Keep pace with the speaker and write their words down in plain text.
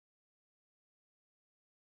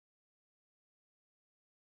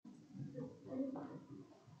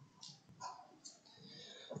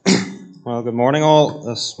Well, good morning, all.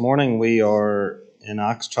 This morning we are in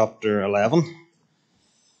Acts chapter 11.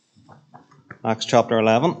 Acts chapter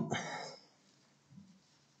 11.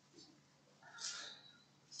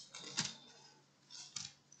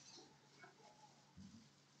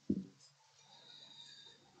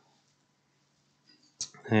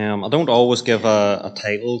 I don't always give a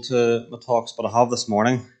title to my talks, but I have this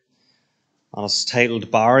morning, and it's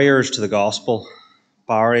titled Barriers to the Gospel.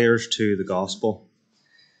 Barriers to the Gospel.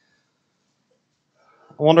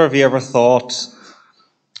 I wonder if you ever thought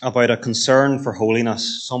about a concern for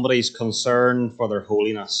holiness, somebody's concern for their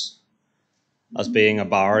holiness as being a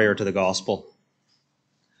barrier to the gospel.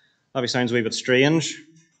 Maybe sounds a wee bit strange,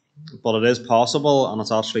 but it is possible, and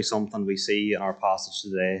it's actually something we see in our passage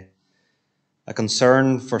today. A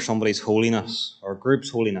concern for somebody's holiness or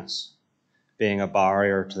group's holiness being a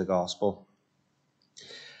barrier to the gospel.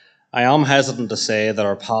 I am hesitant to say that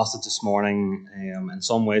our passage this morning in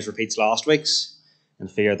some ways repeats last week's, in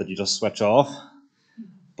fear that you just switch off.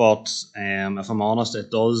 But if I'm honest,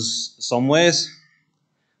 it does some ways.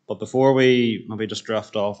 But before we maybe just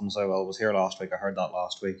drift off and say, well, I was here last week, I heard that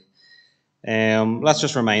last week, let's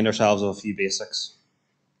just remind ourselves of a few basics.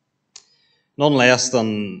 None less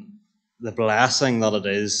than the blessing that it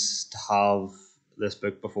is to have this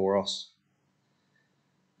book before us,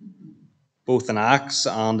 both in Acts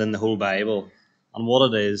and in the whole Bible, and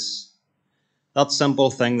what it is, that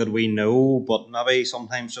simple thing that we know, but maybe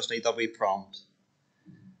sometimes just need that wee prompt,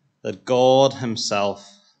 that God himself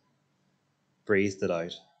breathed it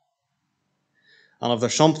out. And if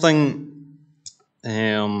there's something,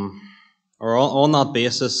 or on that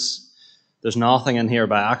basis, there's nothing in here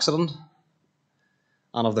by accident.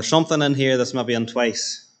 And if there's something in here that's maybe in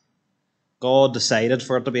twice, God decided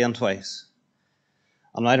for it to be in twice.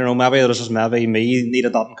 And I don't know, maybe it was just maybe me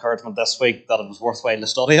needed that encouragement this week that it was worthwhile to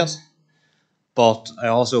study it. But I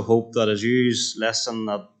also hope that as you listen,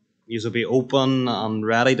 that you will be open and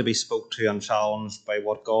ready to be spoke to and challenged by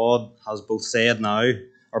what God has both said now,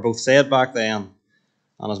 or both said back then,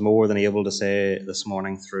 and is more than able to say this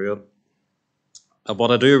morning through it.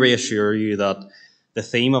 But I do reassure you that the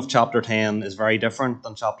theme of chapter 10 is very different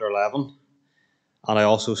than chapter 11. And I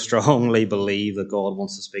also strongly believe that God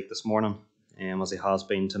wants to speak this morning, as he has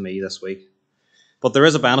been to me this week. But there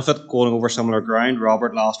is a benefit going over similar ground.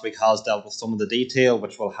 Robert last week has dealt with some of the detail,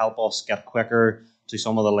 which will help us get quicker to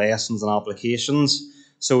some of the lessons and applications.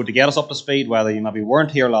 So to get us up to speed, whether you maybe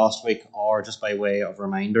weren't here last week or just by way of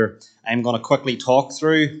reminder, I'm going to quickly talk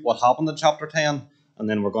through what happened in chapter 10, and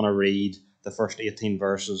then we're going to read the first 18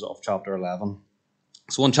 verses of chapter 11.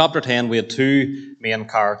 So in chapter 10, we had two main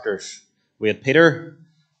characters. We had Peter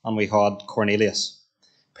and we had Cornelius.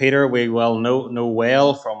 Peter we well know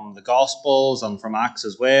well from the Gospels and from Acts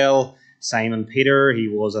as well. Simon Peter, he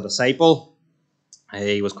was a disciple.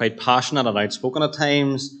 He was quite passionate and outspoken at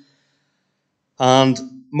times. And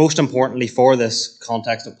most importantly for this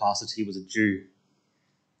context of passage, he was a Jew.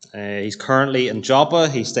 He's currently in Joppa.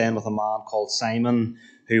 He's staying with a man called Simon,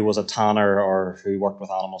 who was a tanner or who worked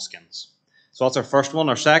with animal skins. So that's our first one.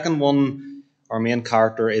 Our second one, our main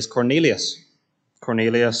character, is Cornelius.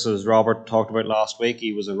 Cornelius, as Robert talked about last week,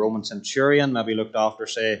 he was a Roman centurion, maybe looked after,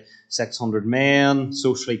 say, 600 men,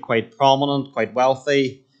 socially quite prominent, quite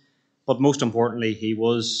wealthy. But most importantly, he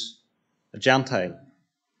was a Gentile.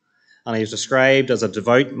 And he was described as a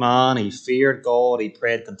devout man. He feared God. He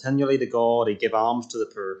prayed continually to God. He gave alms to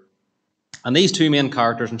the poor. And these two main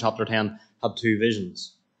characters in chapter 10 had two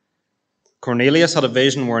visions. Cornelius had a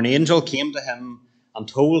vision where an angel came to him and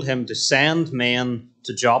told him to send men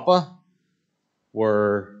to Joppa,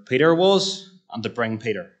 where Peter was, and to bring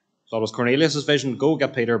Peter. So that was Cornelius' vision. Go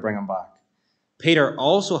get Peter, bring him back. Peter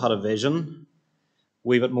also had a vision, a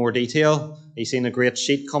wee bit more detail. He seen a great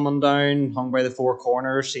sheet coming down, hung by the four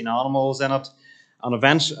corners, seen animals in it, and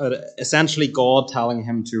essentially God telling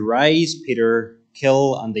him to rise, Peter,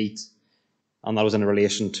 kill and eat. And that was in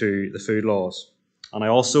relation to the food laws. And I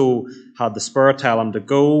also had the Spirit tell him to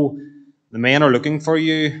go. The men are looking for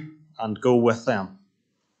you, and go with them.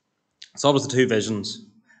 So that was the two visions.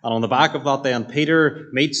 And on the back of that then, Peter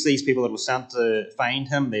meets these people that were sent to find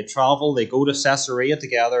him. They travel, they go to Caesarea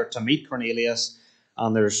together to meet Cornelius.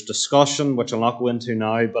 And there's discussion, which I'll not go into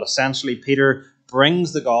now, but essentially Peter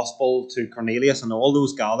brings the gospel to Cornelius and all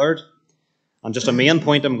those gathered. And just a main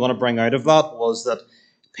point I'm going to bring out of that was that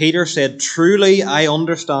Peter said, truly I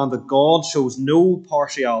understand that God shows no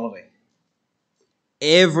partiality.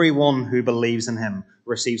 Everyone who believes in him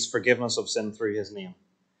receives forgiveness of sin through his name.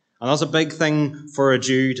 And that's a big thing for a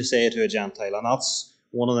Jew to say to a Gentile. And that's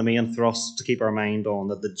one of the main thrusts to keep our mind on.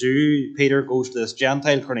 That the Jew, Peter, goes to this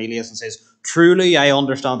Gentile Cornelius and says, truly I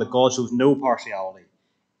understand that God shows no partiality.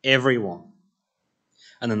 Everyone.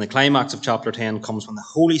 And then the climax of chapter 10 comes when the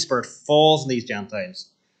Holy Spirit falls on these Gentiles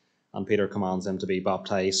and Peter commands them to be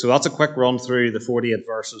baptized. So that's a quick run through the 48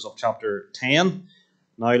 verses of chapter 10.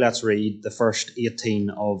 Now let's read the first 18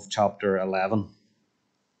 of chapter 11.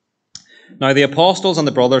 Now the apostles and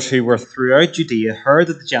the brothers who were throughout Judea heard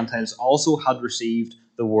that the Gentiles also had received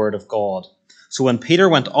the word of God. So when Peter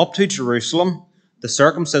went up to Jerusalem, the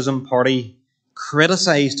circumcision party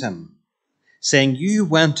criticized him, saying, you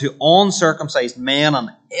went to uncircumcised men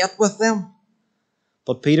and ate with them.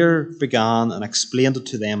 But Peter began and explained it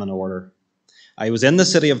to them in order. I was in the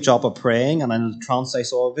city of Joppa praying, and in a trance I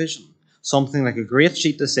saw a vision, something like a great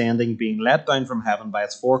sheet descending, being let down from heaven by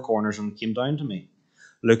its four corners, and came down to me.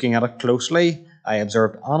 Looking at it closely, I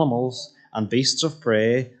observed animals and beasts of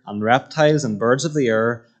prey and reptiles and birds of the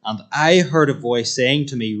air, and I heard a voice saying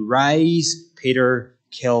to me, rise, Peter,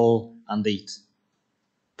 kill and eat.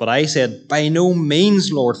 But I said, by no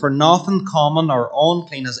means, Lord, for nothing common or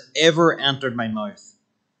unclean has ever entered my mouth.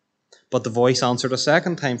 But the voice answered a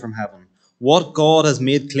second time from heaven, what God has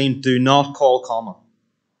made clean, do not call common.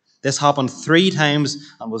 This happened 3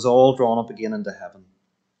 times and was all drawn up again into heaven.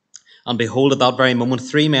 And behold, at that very moment,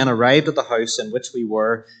 3 men arrived at the house in which we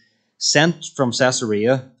were, sent from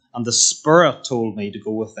Caesarea, and the Spirit told me to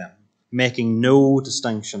go with them, making no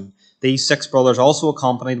distinction. These 6 brothers also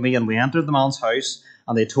accompanied me, and we entered the man's house,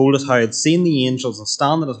 and they told us how I had seen the angels and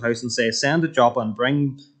stand at his house and say, send to Joppa and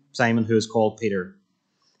bring Simon, who is called Peter.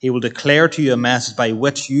 He will declare to you a message by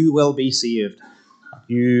which you will be saved,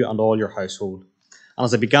 you and all your household. And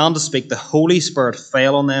as I began to speak, the Holy Spirit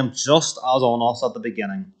fell on them just as on us at the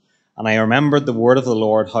beginning. And I remembered the word of the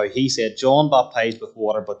Lord, how he said, John baptized with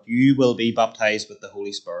water, but you will be baptized with the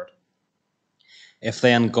Holy Spirit. If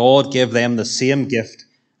then God give them the same gift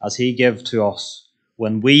as he gave to us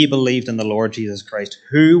when we believed in the Lord Jesus Christ,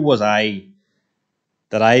 who was I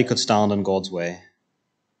that I could stand in God's way?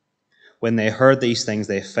 When they heard these things,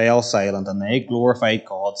 they fell silent, and they glorified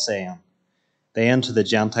God, saying, then to the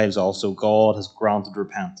Gentiles also God has granted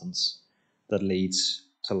repentance that leads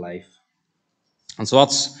to life. And so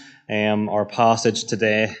that's our passage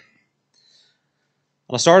today. And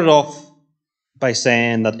I started off by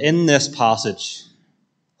saying that in this passage,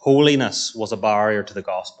 holiness was a barrier to the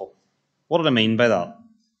gospel. What did I mean by that?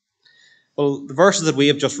 Well, the verses that we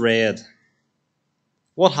have just read,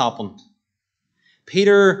 what happened?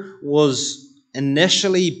 Peter was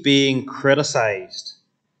initially being criticized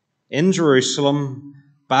in Jerusalem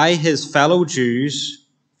by his fellow Jews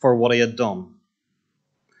for what he had done.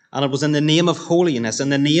 And it was in the name of holiness, in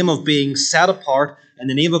the name of being set apart, in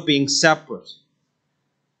the name of being separate.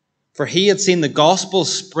 For he had seen the gospel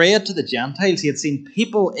spread to the Gentiles. He had seen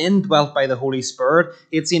people indwelt by the Holy Spirit.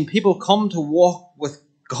 He had seen people come to walk with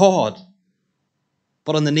God.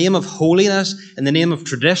 But in the name of holiness, in the name of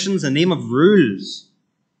traditions, in the name of rules,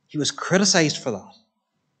 he was criticized for that.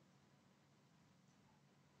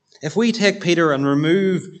 If we take Peter and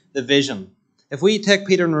remove the vision, if we take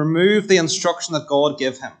Peter and remove the instruction that God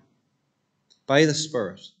gave him by the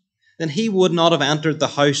Spirit, then he would not have entered the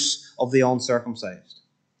house of the uncircumcised.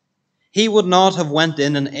 He would not have went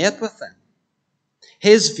in and ate with them.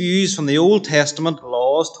 His views from the Old Testament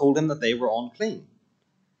laws told him that they were unclean.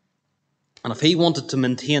 And if he wanted to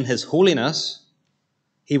maintain his holiness,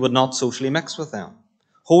 he would not socially mix with them.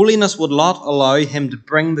 Holiness would not allow him to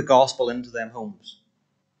bring the gospel into them homes.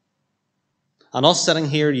 And us sitting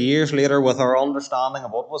here years later with our understanding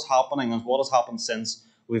of what was happening and what has happened since,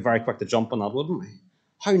 we'd be very quick to jump on that, wouldn't we?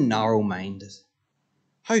 How narrow-minded.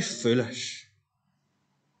 How foolish.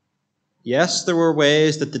 Yes, there were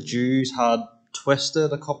ways that the Jews had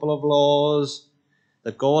twisted a couple of laws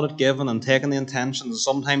that God had given and taken the intentions.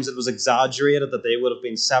 Sometimes it was exaggerated that they would have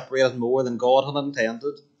been separated more than God had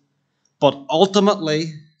intended. But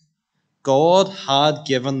ultimately, God had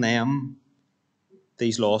given them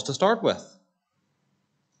these laws to start with.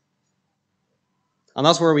 And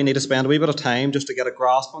that's where we need to spend a wee bit of time just to get a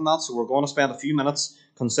grasp on that. So we're going to spend a few minutes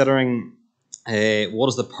considering what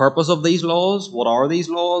is the purpose of these laws? What are these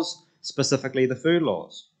laws? Specifically the food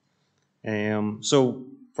laws. So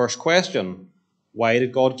first question, why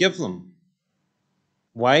did God give them?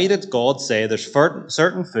 Why did God say there's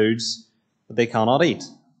certain foods that they cannot eat?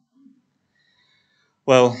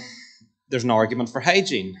 Well, there's an argument for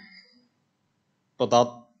hygiene. But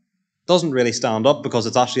that doesn't really stand up because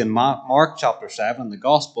it's actually in Mark chapter 7 in the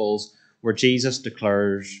Gospels where Jesus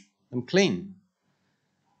declares them clean.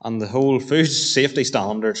 And the whole food safety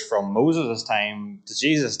standards from Moses' time to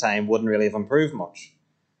Jesus' time wouldn't really have improved much.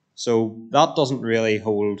 So that doesn't really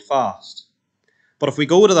hold fast. But if we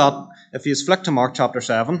go to that, if you flick to Mark chapter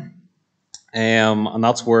 7, and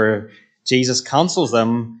that's where Jesus cancels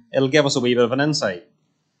them, it'll give us a wee bit of an insight.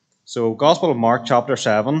 So Gospel of Mark chapter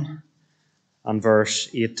 7 and verse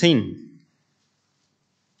 18.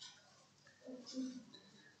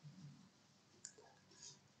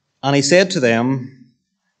 And he said to them,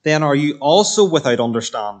 then are you also without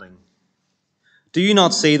understanding? Do you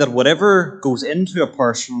not see that whatever goes into a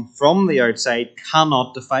person from the outside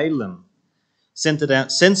cannot defile them, since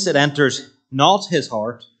it enters not his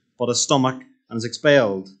heart, but his stomach, and is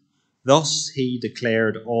expelled? Thus he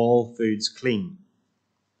declared all foods clean.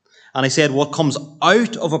 And he said, what comes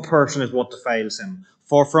out of a person is what defiles him.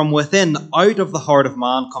 For from within, out of the heart of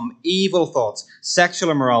man, come evil thoughts,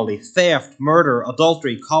 sexual immorality, theft, murder,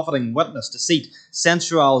 adultery, coveting, witness, deceit,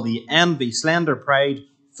 sensuality, envy, slander, pride,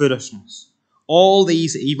 foolishness. All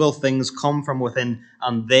these evil things come from within,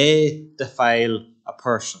 and they defile a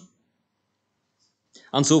person.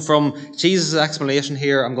 And so from Jesus' explanation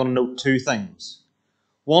here, I'm going to note two things.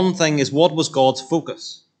 One thing is, what was God's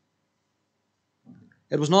focus?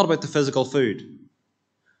 It was not about the physical food.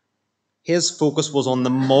 His focus was on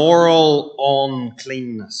the moral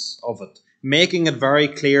uncleanness of it, making it very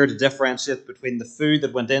clear to differentiate between the food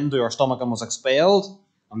that went into our stomach and was expelled,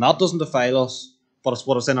 and that doesn't defile us, but it's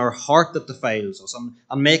what is in our heart that defiles us,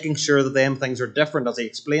 and making sure that them things are different, as he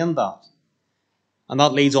explained that. And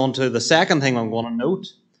that leads on to the second thing I'm going to note,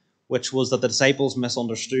 which was that the disciples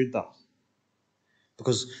misunderstood that.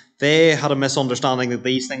 Because they had a misunderstanding that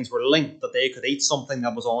these things were linked, that they could eat something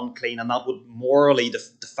that was unclean and that would morally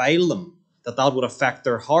defile them, that would affect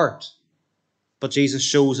their heart. But Jesus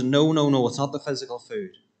shows, no, it's not the physical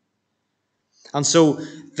food. And so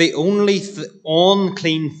the only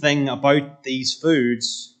unclean thing about these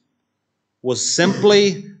foods was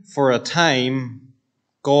simply for a time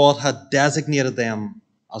God had designated them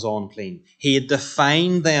as unclean. He had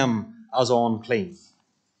defined them as unclean.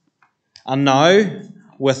 And now,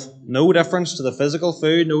 with no difference to the physical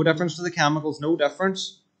food, no difference to the chemicals, no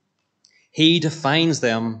difference, he defines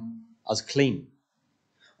them as clean.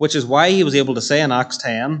 Which is why he was able to say in Acts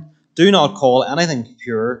 10, do not call anything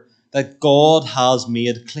pure that God has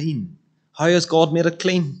made clean. How has God made it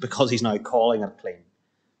clean? Because he's now calling it clean.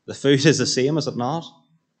 The food is the same, is it not?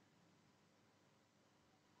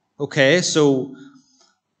 Okay, so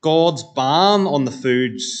God's ban on the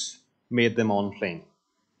foods made them unclean.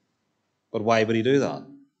 But why would he do that?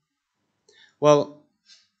 Well,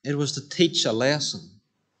 it was to teach a lesson.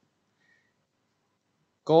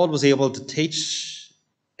 God was able to teach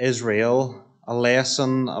Israel a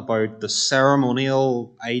lesson about the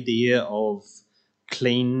ceremonial idea of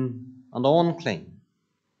clean and unclean.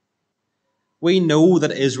 We know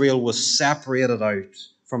that Israel was separated out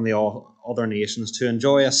from the other nations to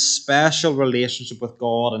enjoy a special relationship with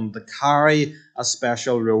God and to carry a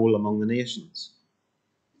special role among the nations.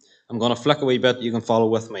 I'm going to flick a wee bit, you can follow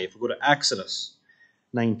with me. If we go to Exodus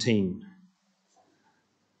 19.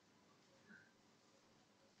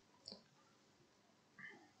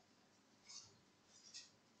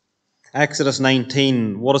 Exodus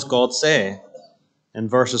 19, what does God say? In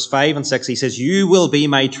verses 5 and 6, he says, you will be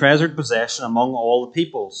my treasured possession among all the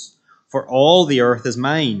peoples, for all the earth is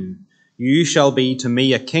mine. You shall be to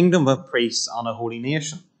me a kingdom of priests and a holy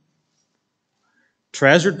nation.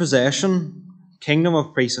 Treasured possession, kingdom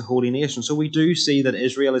of priests, a holy nation. So we do see that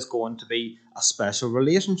Israel is going to be a special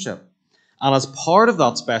relationship. And as part of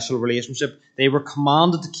that special relationship, they were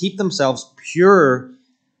commanded to keep themselves pure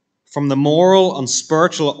from the moral and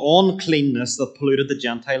spiritual uncleanness that polluted the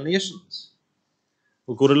Gentile nations.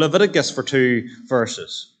 We'll go to Leviticus for 2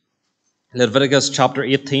 verses. Leviticus chapter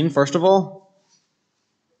 18, first of all.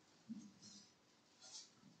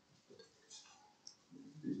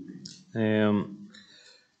 And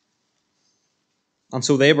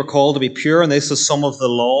so they were called to be pure, and this is some of the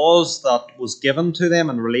laws that was given to them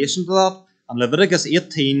in relation to that. And Leviticus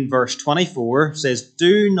 18 verse 24 says,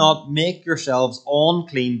 do not make yourselves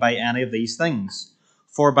unclean by any of these things.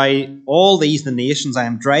 For by all these the nations I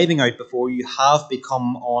am driving out before you have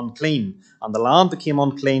become unclean. And the land became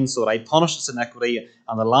unclean, so that I punished its iniquity,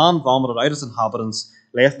 and the land vomited out its inhabitants,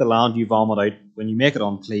 lest the land you vomit out when you make it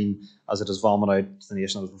unclean, as it is vomited out to the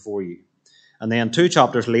nation that was before you. And then 2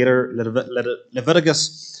 chapters later,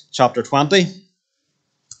 Leviticus chapter 20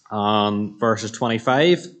 and verses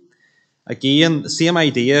 25. Again, the same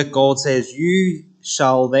idea. God says, you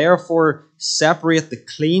shall therefore separate the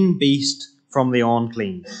clean beast from the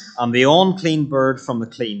unclean, and the unclean bird from the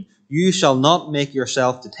clean. You shall not make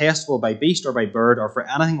yourself detestable by beast or by bird or for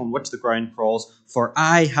anything on which the ground crawls, for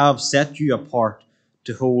I have set you apart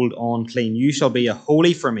to hold on clean. You shall be a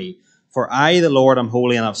holy for me, for I, the Lord, am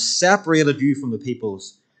holy, and have separated you from the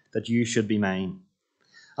peoples, that you should be mine.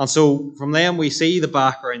 And so from them we see the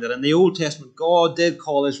background that in the Old Testament God did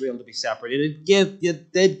call Israel to be separated. He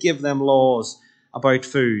did give them laws about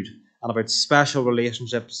food and about special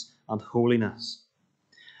relationships and holiness.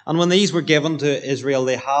 And when these were given to Israel,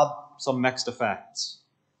 they had some mixed effects.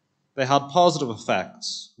 They had positive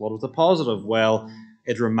effects. What was the positive? Well,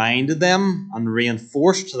 it reminded them and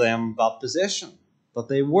reinforced to them that position, that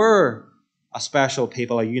they were a special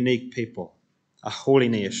people, a unique people, a holy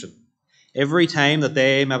nation. Every time that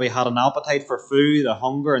they maybe had an appetite for food, a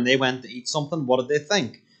hunger, and they went to eat something, what did they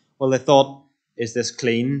think? Well, they thought, is this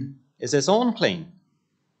clean? Is this unclean?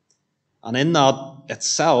 And in that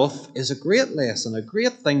itself is a great lesson, a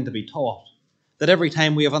great thing to be taught. That every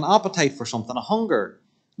time we have an appetite for something, a hunger,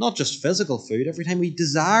 not just physical food, every time we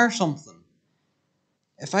desire something,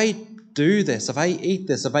 if I do this, if I eat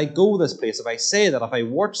this, if I go this place, if I say that, if I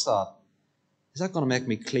watch that, is that going to make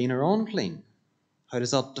me clean or unclean? How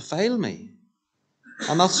does that defile me?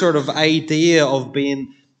 And that sort of idea of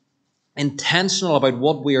being intentional about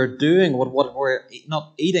what we are doing, what we're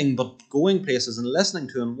not eating, but going places and listening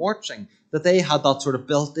to and watching, that they had that sort of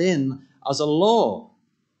built in as a law.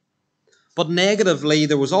 But negatively,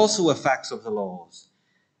 there was also effects of the laws.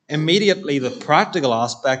 Immediately, the practical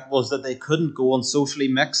aspect was that they couldn't go and socially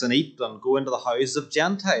mix and eat and go into the houses of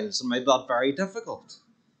Gentiles, and made that very difficult.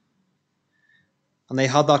 And they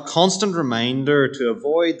had that constant reminder to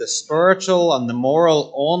avoid the spiritual and the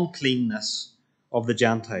moral uncleanness of the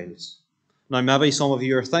Gentiles. Now, maybe some of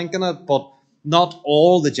you are thinking it, but not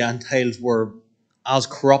all the Gentiles were as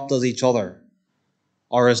corrupt as each other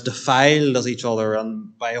or as defiled as each other.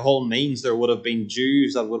 And by all means, there would have been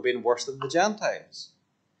Jews that would have been worse than the Gentiles.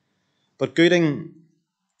 But Gooding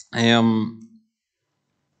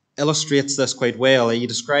illustrates this quite well. He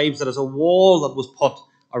describes it as a wall that was put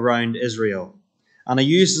around Israel. And he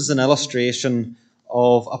uses an illustration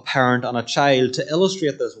of a parent and a child to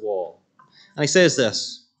illustrate this wall. And he says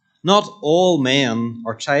this: not all men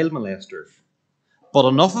are child molesters, but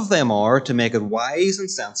enough of them are to make it wise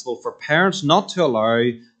and sensible for parents not to allow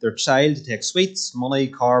their child to take sweets, money,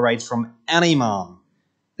 car rides from any man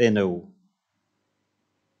they know.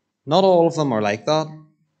 Not all of them are like that,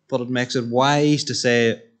 but it makes it wise to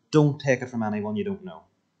say, don't take it from anyone you don't know.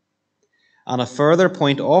 And a further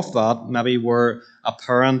point off that, maybe where a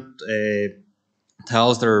parent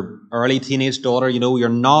tells their early teenage daughter, you're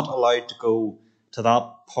not allowed to go to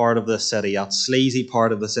that part of the city, that sleazy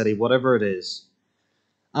part of the city, whatever it is.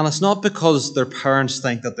 And it's not because their parents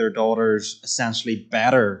think that their daughter's essentially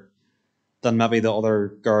better than maybe the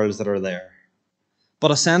other girls that are there.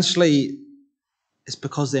 But essentially, it's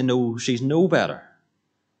because they know she's no better.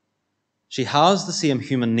 She has the same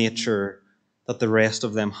human nature that the rest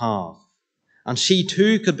of them have. And she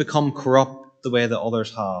too could become corrupt the way that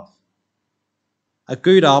others have. A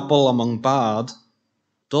good apple among bad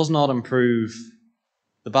does not improve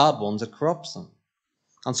the bad ones, it corrupts them.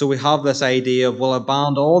 And so we have this idea of, well, I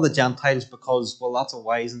banned all the Gentiles because, well, that's a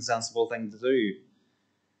wise and sensible thing to do.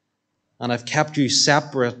 And I've kept you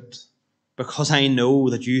separate because I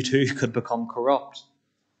know that you too could become corrupt.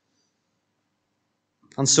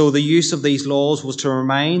 And so the use of these laws was to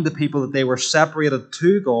remind the people that they were separated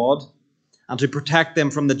to God and to protect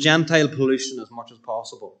them from the Gentile pollution as much as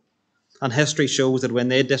possible. And history shows that when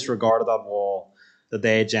they disregarded that wall, that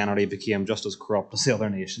they generally became just as corrupt as the other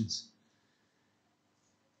nations.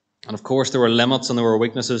 And of course, there were limits and there were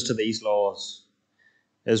weaknesses to these laws.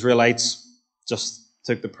 Israelites just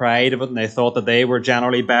took the pride of it, and they thought that they were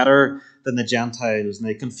generally better than the Gentiles, and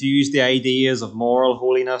they confused the ideas of moral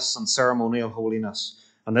holiness and ceremonial holiness.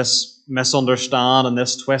 And this misunderstand and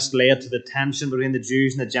this twist led to the tension between the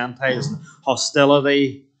Jews and the Gentiles, and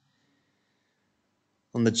hostility,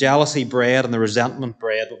 and the jealousy bred and the resentment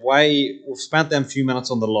bred. But why? We've spent them few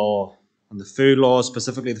minutes on the law, and the food laws,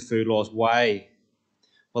 specifically the food laws. Why?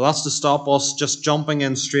 Well, that's to stop us just jumping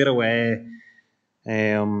in straight away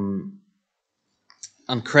and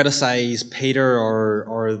criticize Peter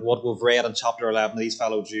or what we've read in chapter 11, these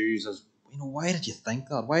fellow Jews, as, why did you think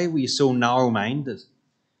that? Why were you so narrow-minded?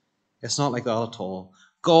 It's not like that at all.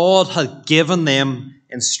 God had given them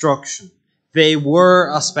instruction. They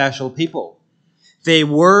were a special people. They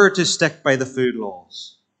were to stick by the food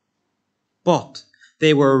laws. But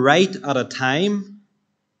they were right at a time,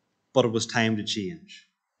 but it was time to change.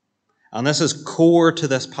 And this is core to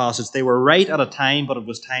this passage. They were right at a time, but it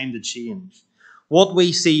was time to change. What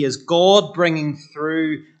we see is God bringing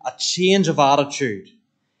through a change of attitude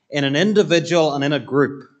in an individual and in a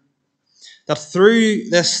group. That through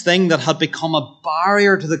this thing that had become a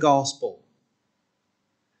barrier to the gospel,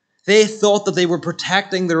 They thought that they were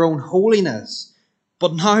protecting their own holiness,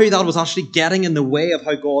 but now that was actually getting in the way of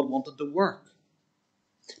how God wanted to work.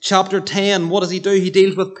 Chapter 10, what does he do? He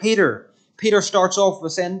deals with Peter. Peter starts off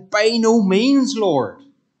with saying, "By no means, Lord.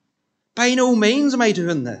 By no means am I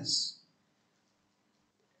doing this."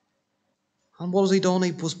 And what has he done?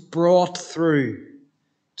 He was brought through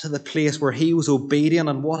to the place where he was obedient.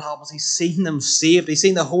 And what happens? He's seen them saved. He's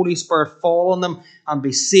seen the Holy Spirit fall on them and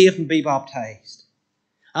be saved and be baptized.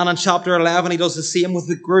 And in chapter 11, he does the same with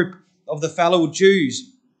the group of the fellow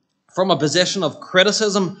Jews, from a position of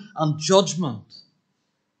criticism and judgment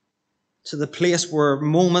to the place where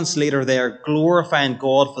moments later they are glorifying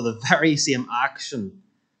God for the very same action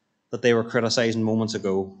that they were criticizing moments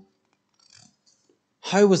ago.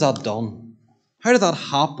 How was that done? How did that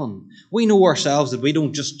happen? We know ourselves that we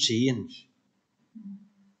don't just change.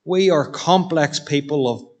 We are complex people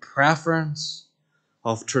of preference,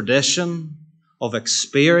 of tradition, of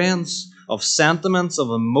experience, of sentiments, of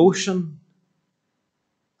emotion.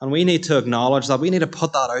 And we need to acknowledge that. We need to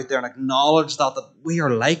put that out there and acknowledge that we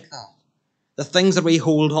are like that. The things that we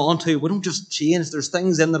hold on to, we don't just change. There's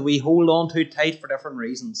things in that we hold on to tight for different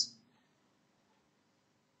reasons.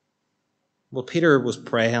 Well, Peter was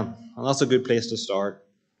praying, and that's a good place to start.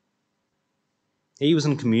 He was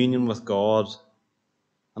in communion with God.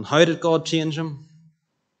 And how did God change him?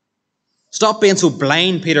 Stop being so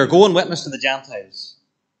blind, Peter. Go and witness to the Gentiles.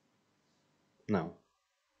 No.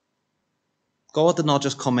 God did not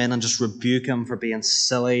just come in and just rebuke him for being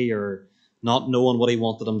silly or not knowing what he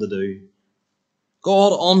wanted him to do.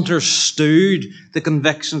 God understood the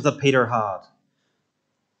convictions that Peter had.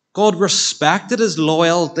 God respected his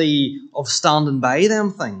loyalty of standing by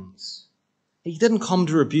them things. He didn't come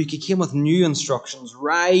to rebuke. He came with new instructions.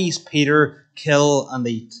 Rise, Peter, kill and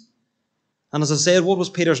eat. And as I said, what was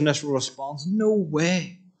Peter's initial response? No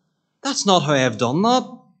way. That's not how I've done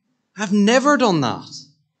that. I've never done that.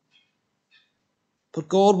 But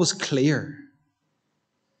God was clear.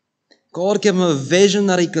 God gave him a vision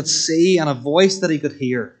that he could see and a voice that he could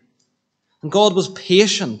hear. And God was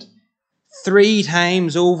patient 3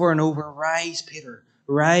 times over and over. Rise, Peter.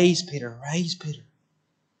 Rise, Peter. Rise, Peter.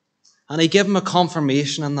 And he gave him a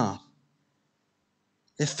confirmation in that.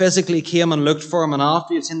 They physically came and looked for him, and after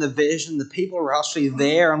he had seen the vision, the people were actually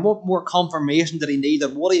there. And what more confirmation did he need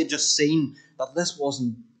that what he had just seen, that this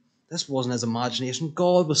wasn't his imagination?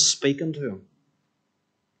 God was speaking to him.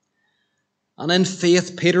 And in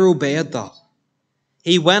faith, Peter obeyed that.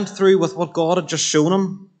 He went through with what God had just shown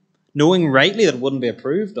him, knowing rightly that it wouldn't be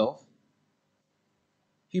approved of.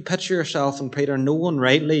 You picture yourself and Peter knowing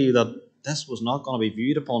rightly that this was not going to be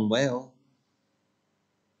viewed upon well.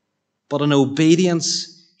 But in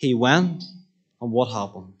obedience, he went, and what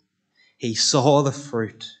happened? He saw the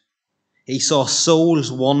fruit. He saw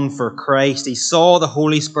souls won for Christ. He saw the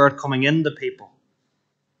Holy Spirit coming into people.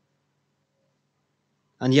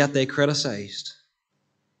 And yet they criticized.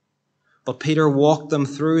 But Peter walked them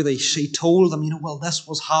through. He told them, well, this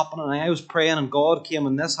was happening. And I was praying and God came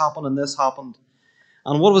and this happened and this happened.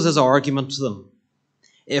 And what was his argument to them?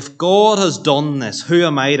 If God has done this, who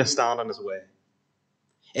am I to stand in his way?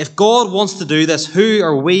 If God wants to do this, who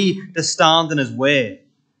are we to stand in his way?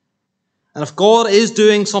 And if God is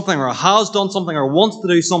doing something or has done something or wants to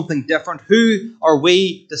do something different, who are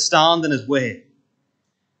we to stand in his way?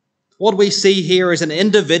 What we see here is an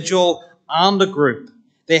individual and a group.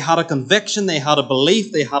 They had a conviction, they had a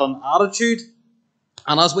belief, they had an attitude.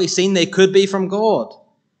 And as we've seen, they could be from God.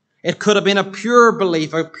 It could have been a pure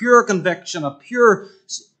belief, a pure conviction, a pure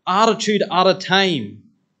attitude at a time.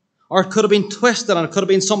 Or it could have been twisted and it could have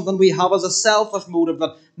been something we have as a selfish motive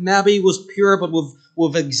that maybe was pure but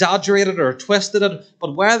we've exaggerated or twisted it.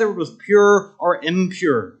 But whether it was pure or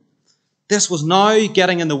impure, this was now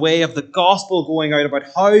getting in the way of the gospel going out about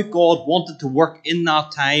how God wanted to work in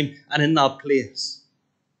that time and in that place.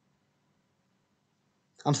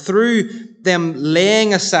 And through them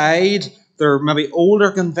laying aside their maybe older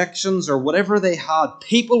convictions or whatever they had,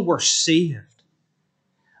 people were saved.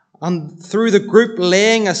 And through the group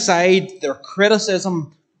laying aside their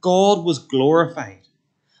criticism, God was glorified.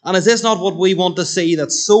 And is this not what we want to see?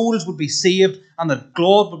 That souls would be saved and that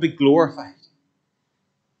God would be glorified.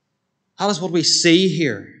 That is what we see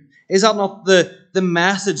here. Is that not the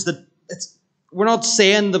message that we're not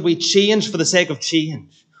saying that we change for the sake of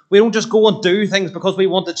change. We don't just go and do things because we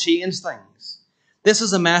want to change things. This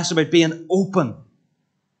is a message about being open.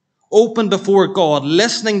 Open before God,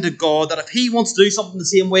 listening to God, that if he wants to do something the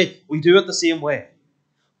same way, we do it the same way.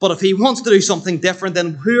 But if he wants to do something different,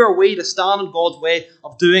 then who are we to stand in God's way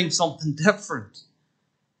of doing something different?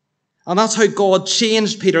 And that's how God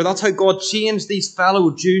changed Peter. That's how God changed these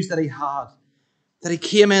fellow Jews that he had. That he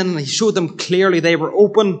came in and he showed them clearly they were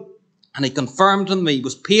open, and he confirmed them, he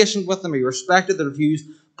was patient with them, he respected their views,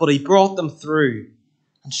 but he brought them through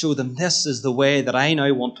and showed them this is the way that I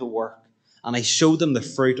now want to work. And he showed them the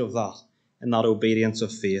fruit of that in that obedience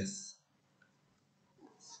of faith.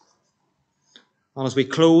 And as we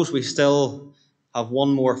close, we still have one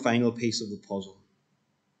more final piece of the puzzle.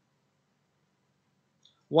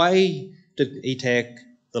 Why did he take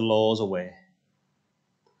the laws away?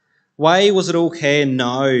 Why was it okay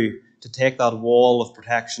now to take that wall of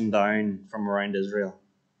protection down from around Israel?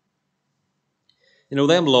 You know,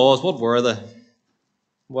 them laws, what were they?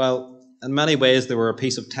 Well, in many ways, they were a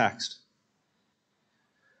piece of text.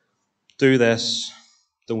 Do this,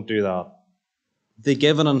 don't do that. They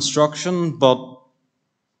give an instruction, but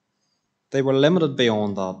they were limited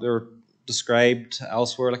beyond that. They were described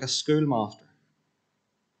elsewhere like a schoolmaster.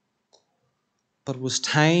 But it was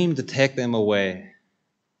time to take them away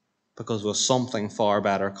because there was something far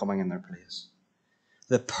better coming in their place.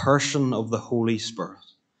 The person of the Holy Spirit.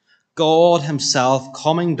 God himself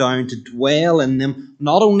coming down to dwell in them,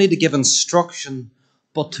 not only to give instruction,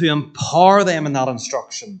 but to empower them in that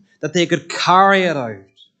instruction, that they could carry it out,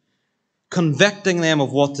 convicting them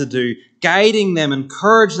of what to do, guiding them,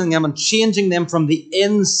 encouraging them, and changing them from the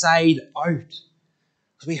inside out.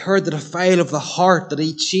 As we heard the defile of the heart, that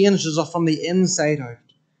he changes us from the inside out.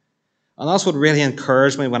 And that's what really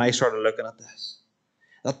encouraged me when I started looking at this.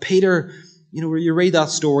 That Peter, you read that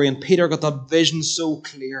story, and Peter got that vision so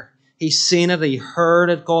clear. He's seen it, he heard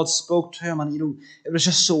it, God spoke to him, and it was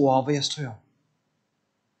just so obvious to him.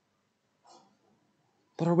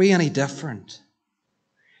 But are we any different?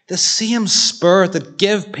 The same Spirit that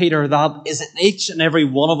gave Peter that is in each and every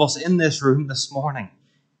one of us in this room this morning.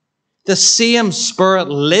 The same Spirit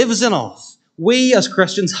lives in us. We as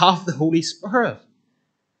Christians have the Holy Spirit.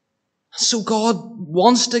 So God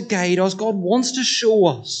wants to guide us. God wants to show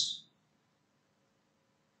us.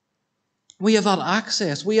 We have that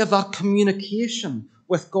access. We have that communication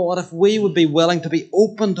with God if we would be willing to be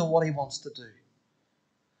open to what he wants to do.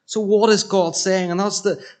 So what is God saying? And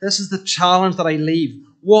this is the challenge that I leave.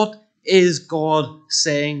 What is God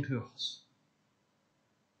saying to us?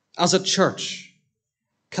 As a church,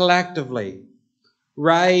 collectively,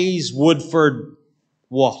 Rise Woodford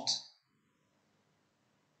what?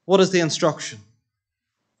 What is the instruction?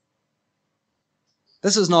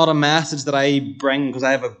 This is not a message that I bring because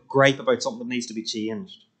I have a gripe about something that needs to be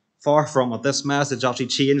changed. Far from it. This message actually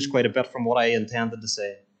changed quite a bit from what I intended to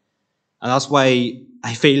say. And that's why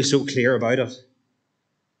I feel so clear about it.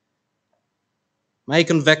 My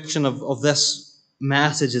conviction of this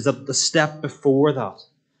message is that the step before that,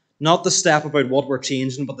 not the step about what we're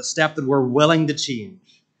changing, but the step that we're willing to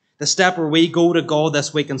change. The step where we go to God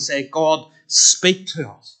this week and say, God, speak to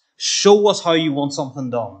us. Show us how you want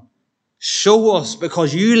something done. Show us,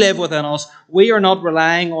 because you live within us. We are not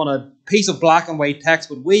relying on a piece of black and white text,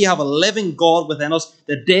 but we have a living God within us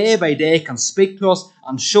that day by day can speak to us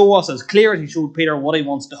and show us as clear as he showed Peter what he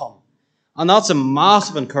wants done. And that's a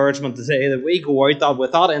massive encouragement to say that we go out that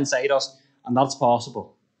with that inside us, and that's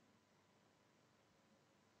possible.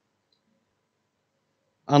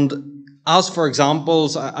 And as for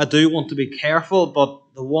examples, I do want to be careful, but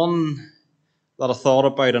the one that I thought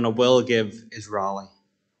about and I will give is Raleigh.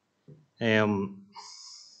 I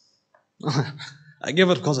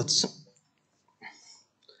give it because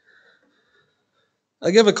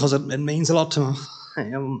it means a lot to me.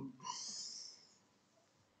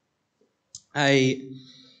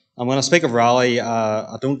 And when I speak of Raleigh,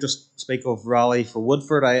 I don't just speak of Raleigh for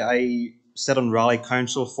Woodford. I sit on Raleigh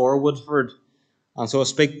Council for Woodford, and so I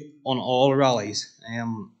speak on all rallies.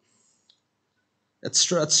 It's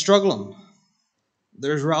struggling.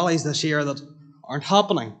 There's rallies this year that aren't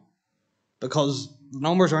happening because the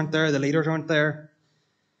numbers aren't there, the leaders aren't there.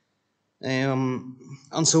 And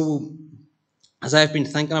so, as I've been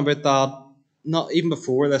thinking about that, not even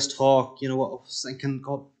before this talk, I was thinking,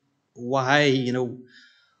 God, why,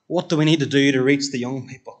 what do we need to do to reach the young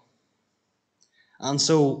people? And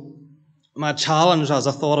so, my challenge as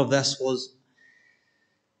I thought of this was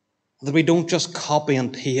that we don't just copy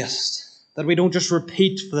and paste, that we don't just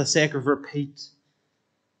repeat for the sake of repeat.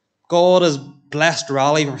 God has blessed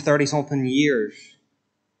Raleigh for 30-something years.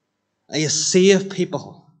 He has saved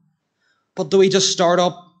people. But do we just start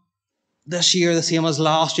up this year the same as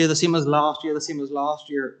last year, the same as last year, the same as last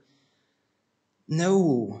year?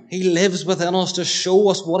 No. He lives within us to show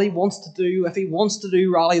us what he wants to do. If he wants to do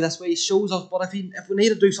Raleigh this way, he shows us. But if we need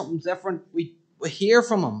to do something different, we hear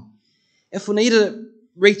from him. If we need to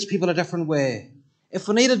reach people a different way, if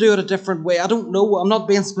we need to do it a different way, I don't know. I'm not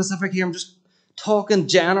being specific here. I'm just Talking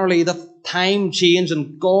generally that time change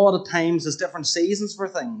and God at times has different seasons for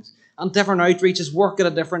things and different outreaches work at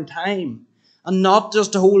a different time. And not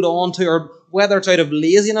just to hold on to, or whether it's out of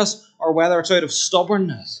laziness or whether it's out of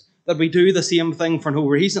stubbornness, that we do the same thing for no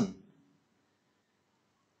reason.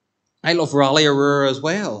 I love Rally Aurora as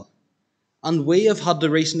well. And we have had to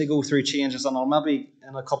recently go through changes, and I'll maybe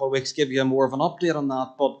in a couple of weeks give you more of an update on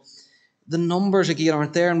that. But the numbers again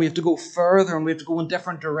aren't there, and we have to go further, and we have to go in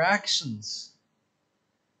different directions.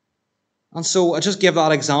 And so I just give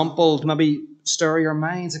that example to maybe stir your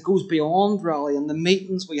minds. It goes beyond Rally and the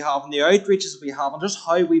meetings we have and the outreaches we have and just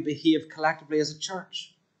how we behave collectively as a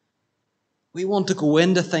church. We want to go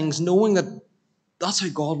into things knowing that that's how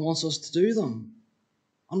God wants us to do them.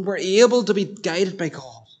 And we're able to be guided by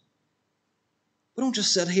God. We don't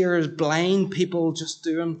just sit here as blind people just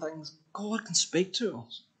doing things. God can speak to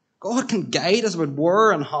us. God can guide us about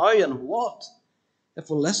where and how and what if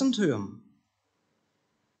we'll listen to Him.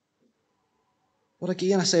 But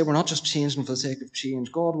again, I say we're not just changing for the sake of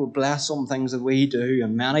change. God will bless some things that we do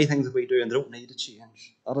and many things that we do, and they don't need to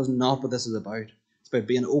change. That is not what this is about. It's about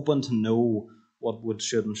being open to know what would,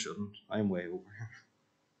 should, and shouldn't. I'm way over here.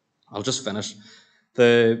 I'll just finish.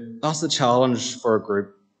 That's the challenge for a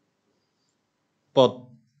group. But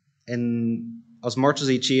in as much as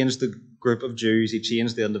He changed the group of Jews, He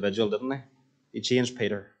changed the individual, didn't He? He changed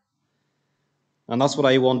Peter. And that's what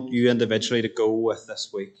I want you individually to go with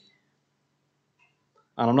this week.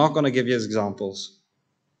 And I'm not going to give you examples,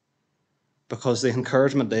 because the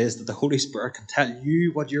encouragement is that the Holy Spirit can tell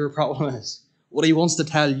you what your problem is, what He wants to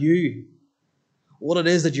tell you, what it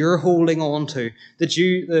is that you're holding on to. That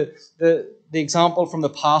the example from the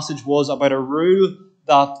passage was about a rule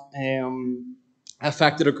that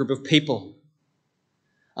affected a group of people.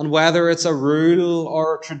 And whether it's a rule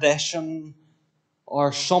or a tradition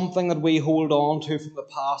or something that we hold on to from the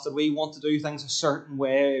past, that we want to do things a certain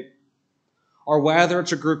way, or whether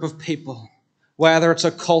it's a group of people, whether it's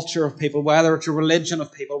a culture of people, whether it's a religion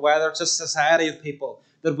of people, whether it's a society of people,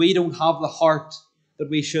 that we don't have the heart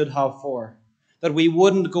that we should have for, that we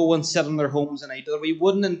wouldn't go and sit in their homes and eat, that we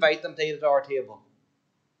wouldn't invite them to eat at our table.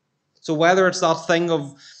 So whether it's that thing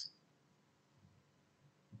of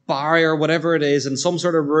barrier, whatever it is, and some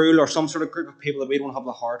sort of rule or some sort of group of people that we don't have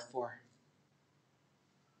the heart for,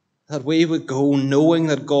 that we would go knowing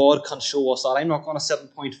that God can show us that. I'm not going to sit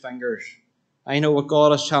and point fingers. I know what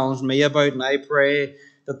God has challenged me about, and I pray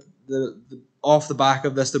that off the back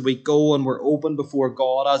of this, that we go and we're open before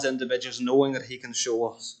God as individuals, knowing that He can show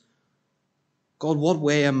us. God, what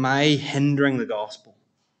way am I hindering the gospel?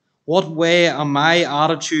 What way are my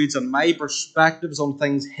attitudes and my perspectives on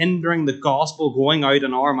things hindering the gospel going out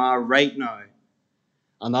in Armagh right now?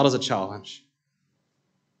 And that is a challenge.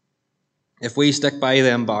 If we stick by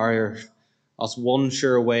them barriers, that's one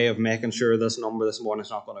sure way of making sure this number this morning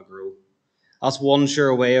is not going to grow. That's one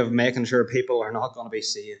sure way of making sure people are not going to be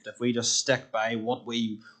saved, if we just stick by what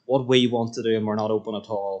we want to do and we're not open at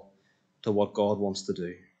all to what God wants to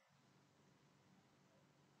do.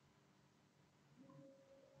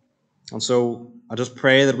 And so I just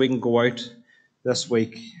pray that we can go out this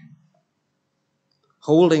week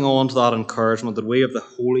holding on to that encouragement that we have the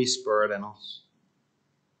Holy Spirit in us.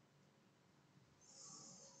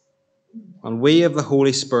 And we have the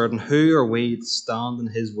Holy Spirit, and who are we to stand in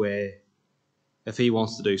His way if He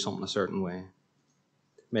wants to do something a certain way?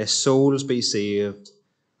 May souls be saved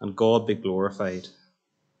and God be glorified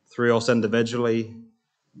through us individually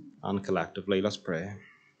and collectively. Let's pray.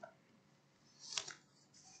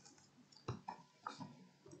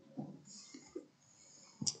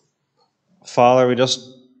 Father, we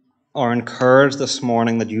just are encouraged this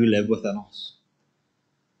morning that You live within us.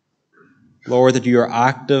 Lord, that You are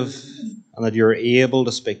active and that You are able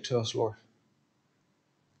to speak to us, Lord.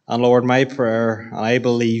 And Lord, my prayer, and I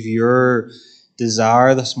believe Your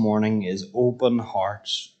desire this morning, is open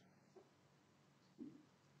hearts.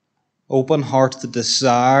 Open hearts to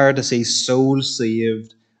desire to see souls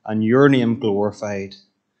saved and Your name glorified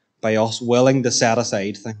by us willing to set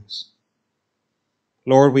aside things.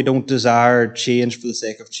 Lord, we don't desire change for the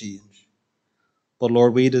sake of change. But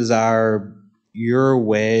Lord, we desire Your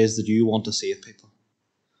ways that You want to save people.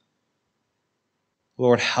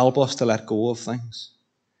 Lord, help us to let go of things.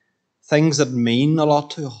 Things that mean a lot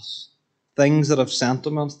to us. Things that have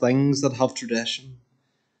sentiment. Things that have tradition.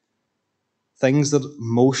 Things that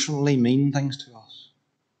emotionally mean things to us.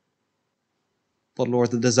 But Lord,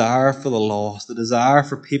 the desire for the lost, the desire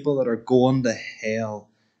for people that are going to hell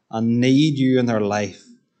and need You in their life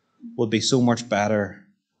would be so much better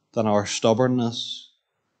than our stubbornness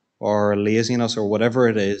or our laziness or whatever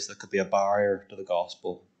it is that could be a barrier to the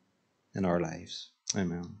gospel in our lives.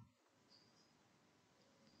 Amen.